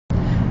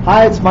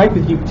Hi, it's Mike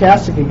with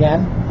Utastic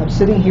again. I'm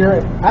sitting here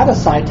at a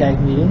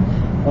SciTag meeting.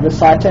 What is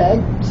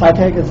SciTag?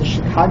 SciTag is the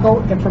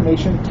Chicago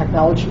Information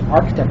Technology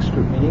Architects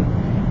Group meeting.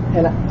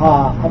 And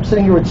I'm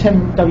sitting here with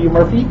Tim W.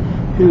 Murphy,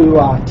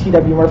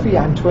 TW Murphy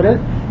on Twitter,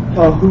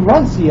 who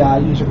runs the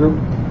user group.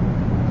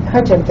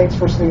 Hi, Tim. Thanks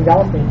for sitting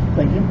down with me.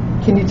 Thank you.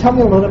 Can you tell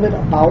me a little bit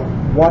about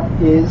what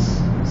is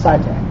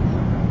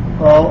SciTag?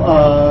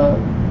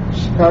 Well,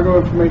 Chicago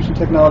Information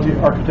Technology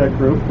Architect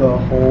Group, the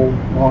whole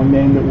long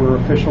name that we're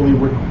officially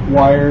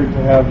required to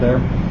have there,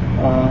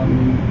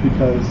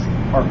 because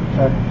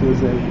architect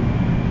is a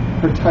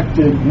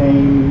protected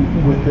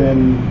name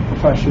within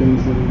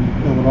professions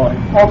in Illinois.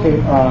 Okay.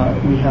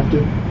 We have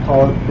to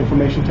call it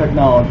information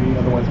technology,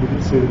 otherwise we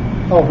get sued.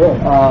 Oh, really?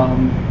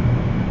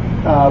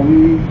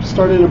 We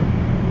started in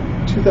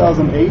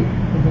 2008.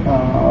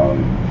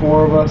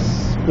 Four of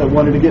us that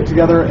wanted to get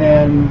together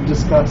and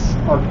discuss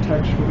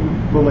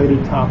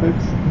architecture-related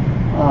topics,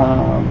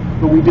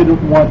 but we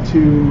didn't want to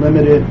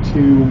limit it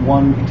to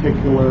one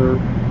particular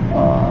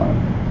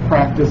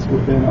practice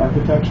within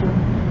architecture.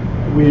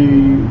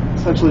 We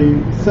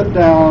essentially sit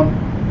down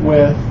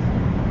with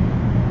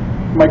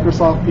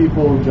Microsoft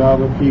people,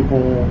 Java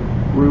people,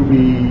 Ruby,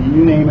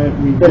 you name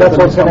it. That's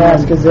what I was going to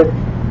ask.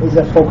 Is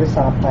it focused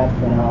on a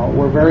platform? No,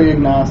 we're very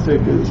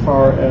agnostic as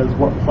far as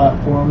what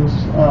platforms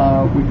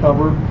we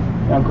cover.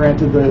 Now,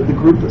 granted, the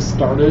group that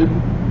started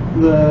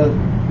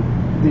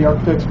the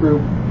architects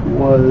group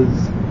was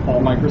all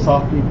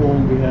Microsoft people.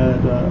 We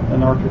had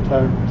an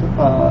architect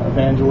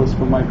evangelist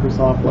from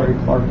Microsoft, Larry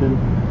Clarkin,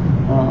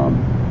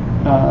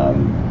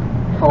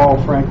 Carl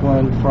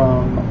Franklin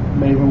from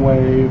Maven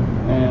Wave,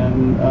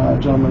 and a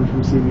gentleman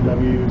from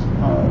CBW,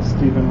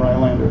 Stephen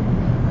Rylander.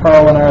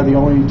 Carl and I are the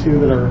only two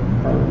that are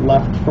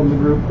left from the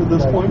group at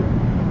this point.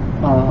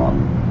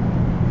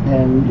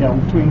 And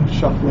between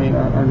shuffling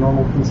our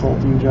normal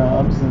consulting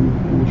jobs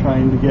and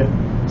trying to get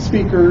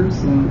speakers,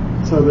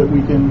 and so that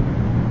we can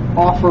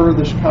offer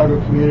the Chicago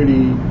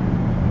community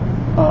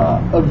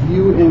a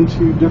view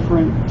into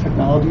different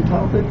technology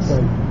topics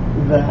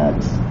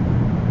that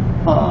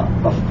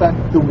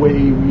affect the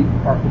way we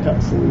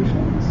architect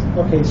solutions.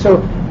 Okay,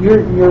 so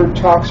your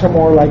talks are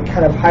more like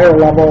kind of higher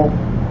level.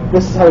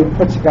 This is how we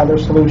put together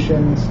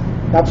solutions,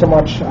 not so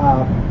much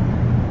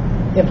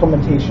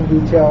implementation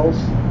details.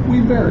 We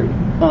vary.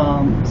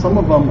 Some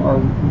of them are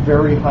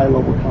very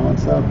high-level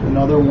concept, and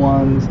other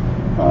ones,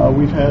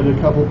 we've had a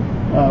couple.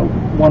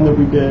 One that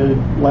we did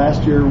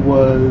last year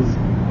was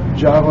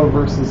Java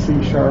versus C#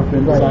 in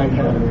design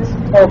patterns.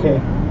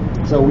 Okay.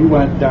 So we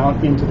went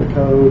down into the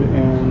code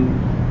and,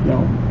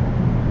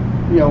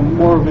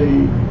 more of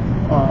a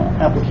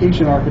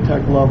application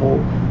architect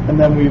level. And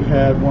then we've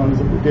had ones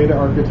that were data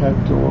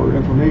architect or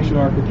information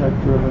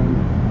architect driven.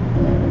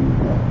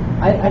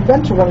 And, I've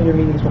been to one of your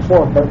meetings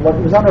before, but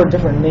it was under a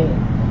different name.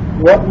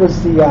 What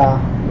was the?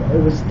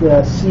 It was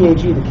the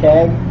CAG, the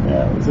CAG.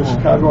 Yeah, it was the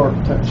Chicago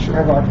Architects.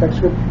 Chicago Architects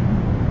Group.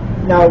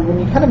 Now, when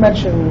you kind of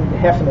mentioned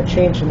having to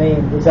change the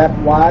name, is that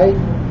why?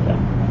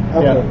 Yeah.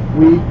 Okay.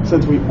 Yeah.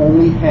 Since we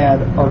only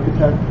had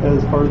architect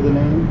as part of the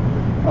name,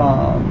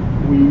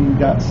 we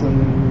got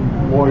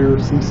some lawyer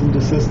cease and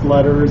desist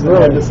letters and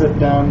had to sit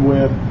down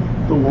with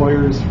the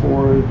lawyers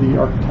for the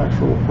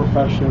architectural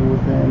profession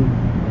within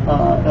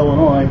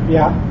Illinois.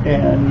 Yeah.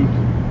 And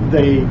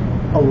they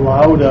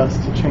allowed us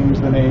to change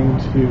the name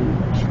to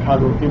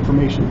Chicago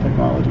Information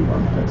Technology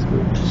Architects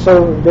Group.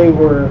 So they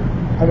were,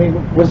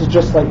 was it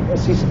just like a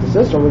cease and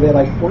desist, or were they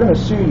like, we're going to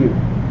sue you?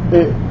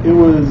 It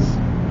was,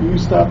 you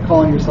stop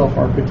calling yourself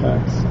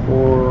architects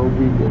or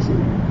we will sue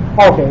you.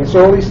 Okay,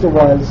 so at least it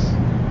was,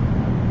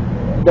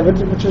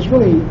 which is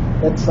really,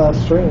 that's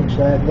strange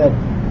that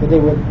they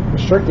would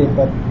restrict it,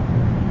 but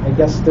I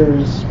guess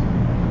there's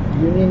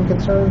union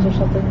concerns or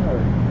something? Or?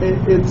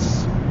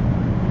 It's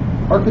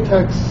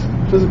architects,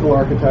 physical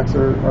architects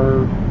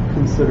are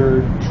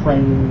considered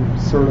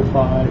trained,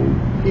 certified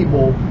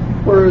people,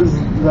 whereas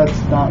that's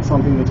not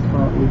something that's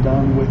currently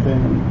done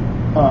within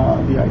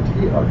the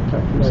IT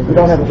architecture space. We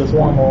don't have a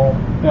formal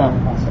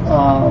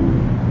process.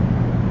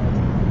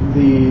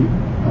 The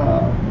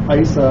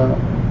ISA,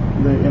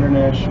 the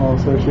International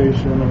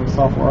Association of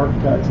Software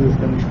Architects, has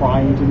been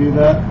trying to do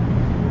that,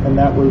 and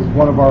that was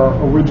one of our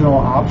original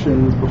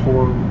options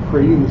before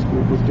creating this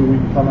group, was do we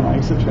become an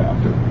ISA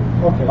chapter?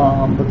 Okay.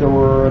 But there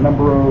were a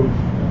number of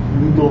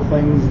legal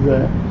things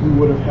that we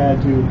would have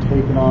had to have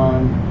taken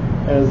on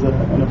as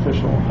an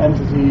official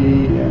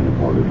entity and a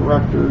board of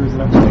directors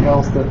and everything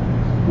else, that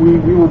we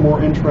were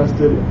more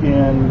interested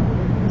in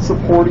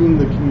supporting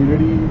the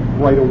community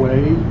right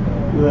away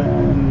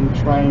than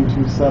trying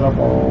to set up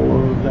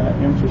all of that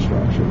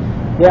infrastructure.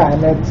 Yeah,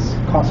 and that's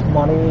cost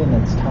money and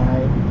it's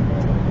time.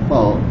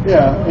 Well,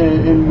 yeah,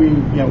 and we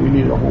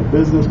needed a whole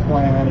business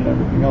plan and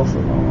everything else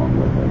that went along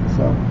with it.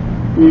 So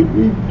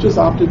we just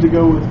opted to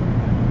go with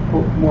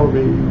more of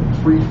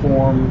a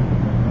free-form,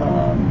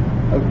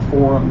 a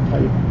forum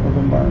type of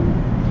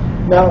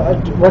environment. Now,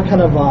 what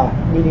kind of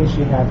meetings do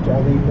you have?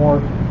 Are they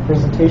more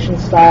presentation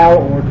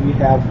style, or do you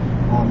have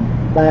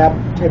lab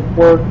type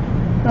work?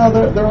 No,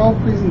 they're all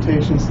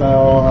presentation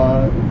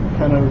style,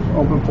 kind of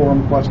open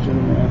forum question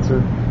and answer.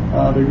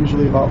 They're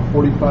usually about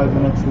 45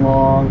 minutes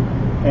long,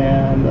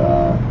 and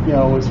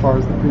as far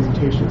as the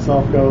presentation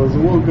itself goes,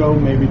 we'll go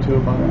maybe to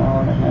about an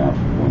hour and a half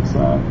once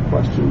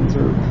questions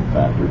are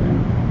factored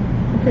in.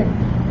 Okay.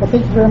 Well,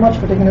 thank you very much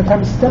for taking the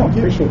time to sit down. Thank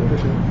you. Appreciate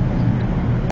it.